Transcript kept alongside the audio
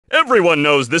Everyone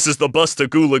knows this is the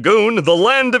Bustagoo Lagoon, the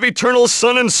land of eternal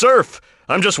sun and surf.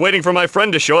 I'm just waiting for my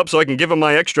friend to show up so I can give him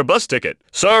my extra bus ticket.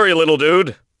 Sorry, little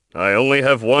dude. I only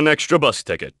have one extra bus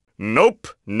ticket. Nope,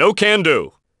 no can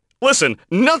do. Listen,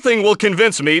 nothing will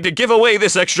convince me to give away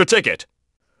this extra ticket.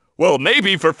 Well,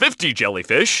 maybe for 50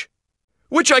 jellyfish,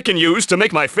 which I can use to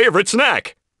make my favorite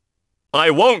snack. I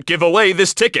won't give away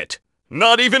this ticket.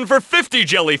 Not even for 50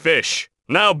 jellyfish.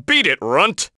 Now beat it,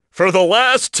 runt. For the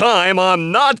last time,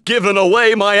 I'm not giving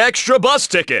away my extra bus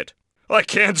ticket. I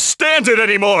can't stand it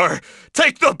anymore.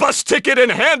 Take the bus ticket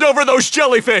and hand over those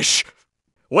jellyfish.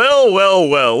 Well, well,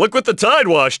 well, look what the tide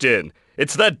washed in.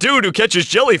 It's that dude who catches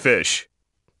jellyfish.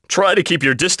 Try to keep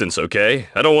your distance, okay?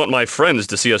 I don't want my friends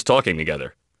to see us talking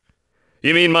together.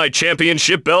 You mean my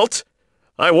championship belt?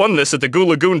 I won this at the Goo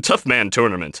Lagoon Tough Man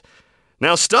tournament.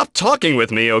 Now stop talking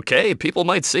with me, okay? People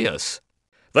might see us.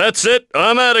 That's it.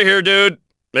 I'm out of here, dude.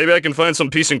 Maybe I can find some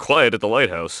peace and quiet at the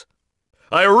lighthouse.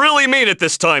 I really mean it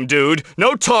this time, dude.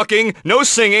 No talking, no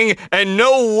singing, and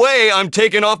no way I'm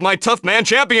taking off my Tough Man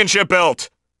championship belt.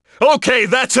 Okay,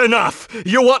 that's enough.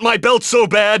 You want my belt so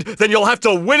bad, then you'll have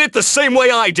to win it the same way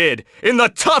I did, in the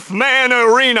Tough Man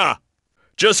arena.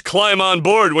 Just climb on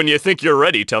board when you think you're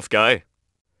ready, tough guy.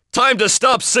 Time to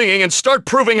stop singing and start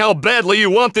proving how badly you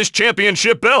want this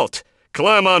championship belt.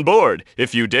 Climb on board,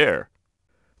 if you dare.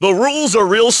 The rules are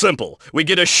real simple. We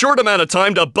get a short amount of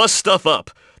time to bust stuff up.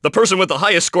 The person with the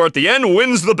highest score at the end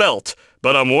wins the belt.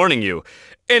 But I'm warning you,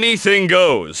 anything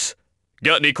goes.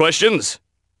 Got any questions?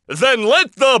 Then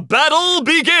let the battle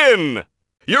begin!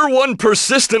 You're one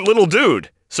persistent little dude,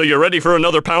 so you ready for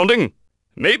another pounding?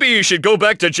 Maybe you should go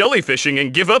back to jellyfishing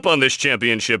and give up on this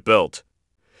championship belt.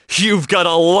 You've got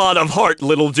a lot of heart,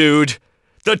 little dude.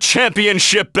 The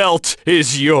championship belt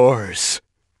is yours.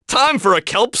 Time for a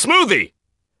kelp smoothie.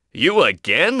 You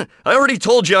again? I already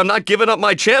told you I'm not giving up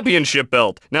my championship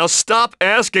belt. Now stop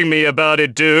asking me about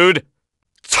it, dude.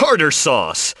 Tartar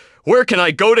sauce. Where can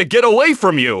I go to get away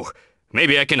from you?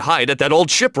 Maybe I can hide at that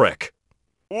old shipwreck.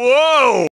 Whoa!